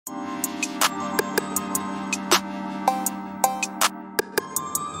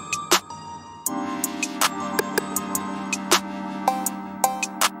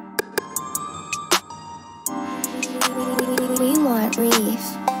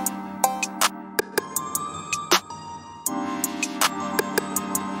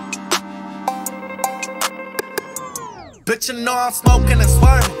you know I'm smoking and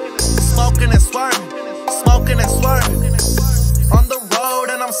swerving, smoking and swerving, smoking and swerving. On the road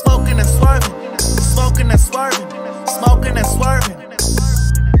and I'm smoking and swerving, smoking and swerving, smoking and swerving.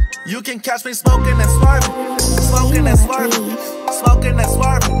 You can catch me smoking and swerving, smoking and swerving, smoking and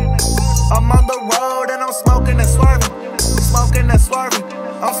swerving. I'm on the road and I'm smoking and swerving, smoking and swerving.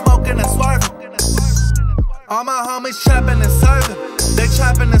 I'm smoking and swerving. All my homies trapping and serving, they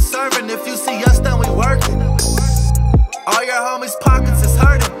trapping and serving. If you see us, then we working. All your homies' pockets is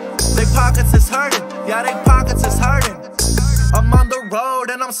hurting, they pockets is hurting, yeah, they pockets is hurting. I'm on the road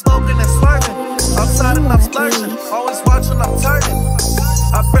and I'm smoking and swerving, outside and I'm splurging, always watching I'm turning.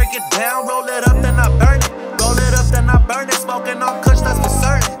 I break it down, roll it up, then I burn it, roll it up, then I burn it, smoking on kush, that's for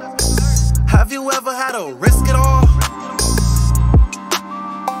certain. Have you ever had to risk it all?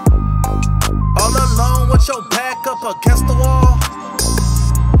 All alone with your back up against the wall.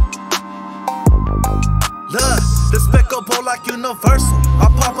 Look, despicable like Universal, I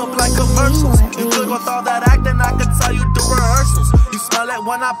pop up like commercials. You good with all that acting, I can tell you do rehearsals. You smell it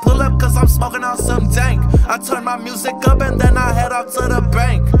when I pull up, cause I'm smoking on some dank. I turn my music up and then I head out to the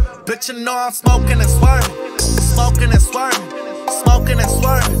bank. Bitch, you know I'm smoking and swerving, smoking and swerving, smoking and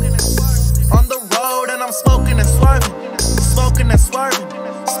swerving. On the road and I'm smoking and swerving, smoking and swerving,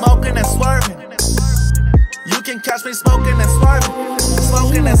 smoking and swerving. You can catch me smoking and swerving,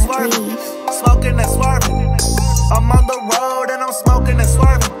 smoking and swerving, smoking and swerving. I'm on the road and I'm smoking and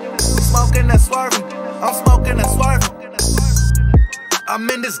swerving, smoking and swerving. I'm smoking and swerving. I'm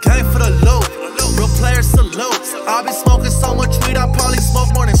in this game for the loot, real players salute. I be smoking so much weed, I probably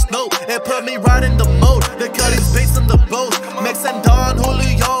smoke more than Snoop. It put me right in the mood, they cut these beats in the booth. Mixing Don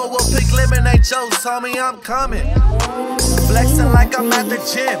Julio with Pink Lemonade Joe. Tell me I'm coming, flexing like I'm at the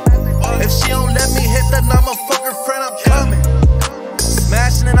gym. If she don't let me hit, then I'm a fucking friend, I'm coming.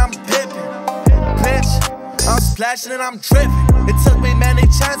 Smashing and I'm pipping, bitch, I'm splashing and I'm dripping. It took me many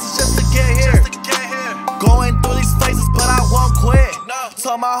chances just to get here, going through these phases, but I won't quit.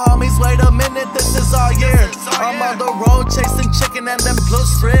 Told my homies, wait a minute, this is our year. I'm on the road chasing chicken and them blue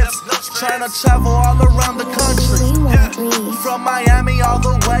strips, trying to travel all around the country, from Miami all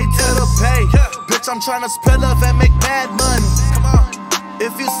the way to the Bay. Bitch, I'm trying to spread love and make mad money.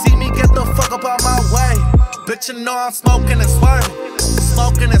 If you see me, get the fuck up out my way. Bitch, you know I'm smoking and swerving,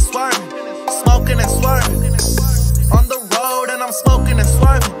 smoking and swerving, smoking and swerving. On the road and I'm smoking and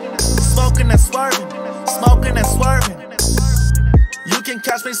swerving, smoking and swerving, smoking and swerving. You can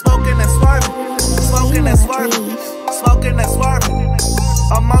catch me smoking and swerving, smoking and swerving, smoking and swerving.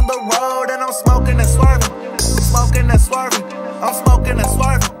 I'm on the road and I'm smoking and swerving, smoking and swerving. I'm smoking and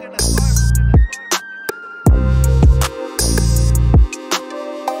swerving.